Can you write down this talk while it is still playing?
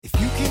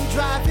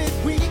drive it,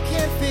 we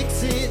can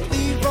fix it.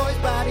 Leroy's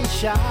Body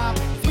Shop.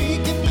 We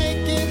can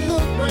make it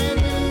look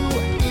brand new.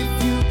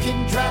 If you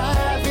can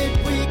drive it,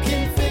 we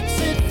can fix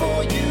it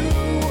for you.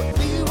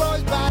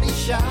 Leroy's Body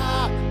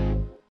Shop.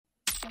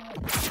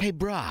 Hey,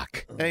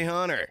 Brock. Hey,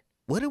 Hunter.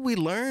 What did we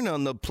learn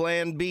on the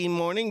Plan B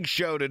morning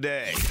show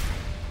today?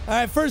 All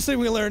right, first thing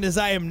we learned is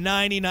I am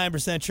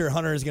 99% sure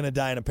Hunter is going to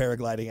die in a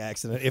paragliding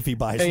accident if he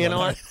buys one. You know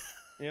what?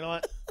 You know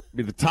what?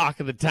 Be the talk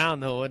of the town,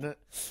 though, wouldn't it?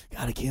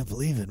 God, I can't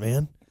believe it,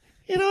 man.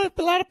 You know,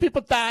 a lot of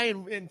people die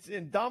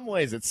in dumb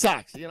ways. It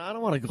sucks. You know, I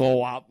don't want to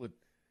go out with.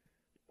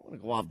 I want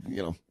to go out,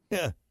 you know.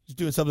 Yeah, just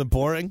doing something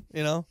boring,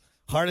 you know.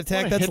 Heart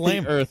attack, that's hit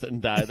lame. The earth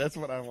and die. That's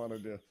what I want to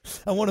do.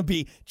 I want to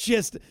be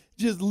just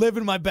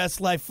living my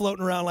best life,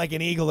 floating around like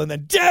an eagle, and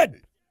then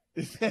dead.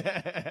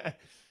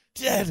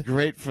 Dead.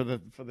 Great for the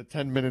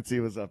 10 minutes he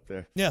was up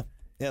there. Yeah,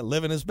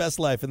 living his best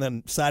life, and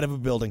then side of a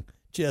building,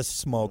 just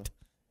smoked.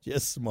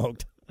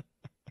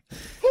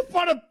 Who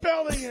put a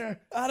building here?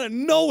 Out of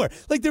nowhere.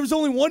 Like there was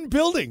only one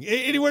building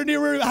anywhere near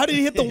where. How did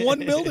he hit the one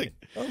building?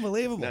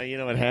 Unbelievable. Now, you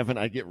know what happened?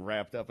 I get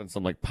wrapped up in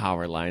some like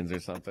power lines or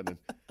something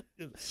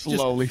and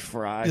slowly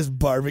fry. Just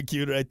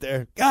barbecued right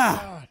there.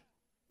 God.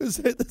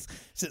 Sitting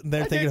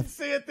there I thinking, didn't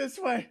see it this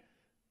way.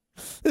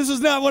 This was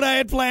not what I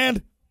had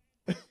planned.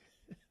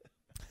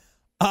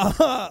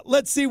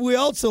 Let's see. We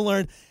also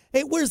learned,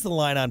 hey, where's the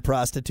line on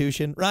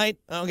prostitution, right?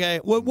 Okay.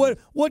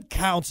 What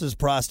counts as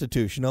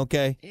prostitution,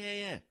 okay?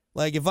 Yeah.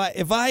 Like if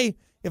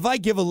I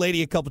give a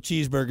lady a couple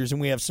cheeseburgers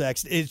and we have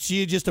sex, is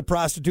she just a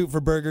prostitute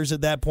for burgers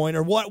at that point,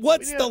 or what?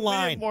 What's the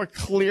line? We need a more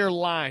clear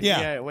line.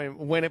 Yeah.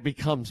 When it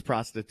becomes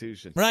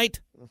prostitution. Right?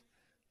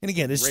 And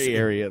again, this gray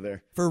area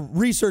there for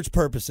research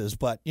purposes,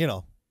 but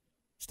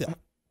still,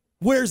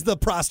 where's the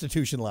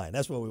prostitution line?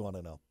 That's what we want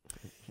to know.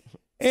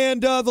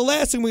 And the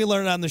last thing we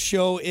learned on the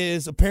show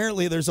is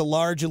apparently there's a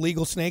large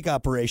illegal snake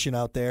operation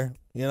out there.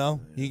 You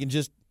know, you can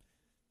just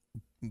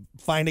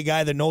find a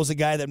guy that knows a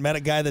guy that met a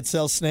guy that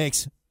sells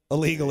snakes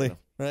illegally,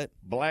 right?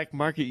 Black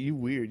market, you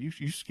weird.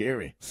 You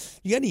scary.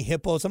 You got any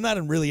hippos? I'm not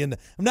in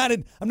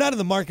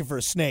the market for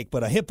a snake,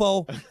 but a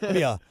hippo,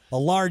 maybe a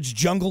large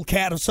jungle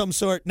cat of some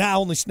sort. Nah,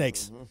 only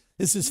snakes. Mm-hmm.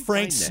 This is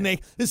Frank's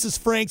snake. This is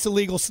Frank's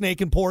illegal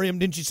snake emporium.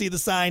 Didn't you see the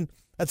sign?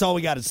 That's all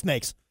we got is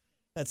snakes.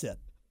 That's it.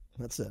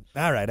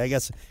 All right, I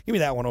guess. Give me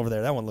that one over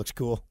there. That one looks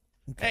cool.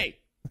 Okay. Hey,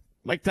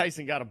 Mike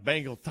Tyson got a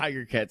Bengal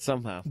tiger cat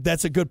somehow.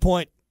 That's a good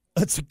point.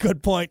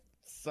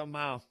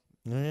 Somehow.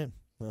 All right.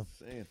 Well,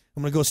 I'm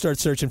going to go start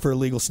searching for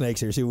illegal snakes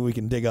here, see what we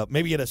can dig up.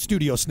 Maybe get a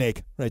studio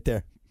snake right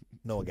there.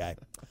 Know a guy.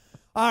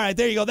 All right,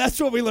 there you go. That's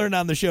what we learned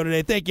on the show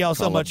today. Thank you all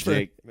so much for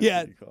Jake.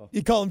 Yeah,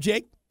 you call him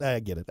Jake? I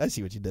get it. I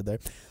see what you did there.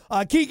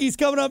 Kiki's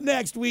coming up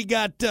next. We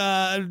got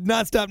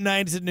Nonstop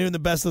 90s at noon, the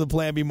best of the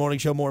Plan B morning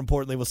show. More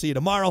importantly, we'll see you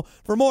tomorrow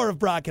for more of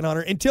Brock and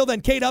Hunter. Until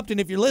then, Kate Upton,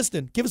 if you're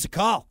listening, give us a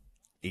call.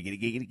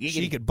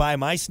 She could buy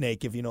my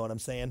snake, if you know what I'm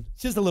saying.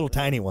 It's just a little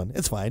tiny one.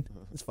 It's fine.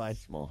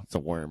 Small. It's a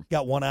worm.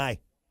 Got one eye.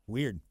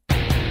 Weird.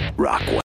 Rock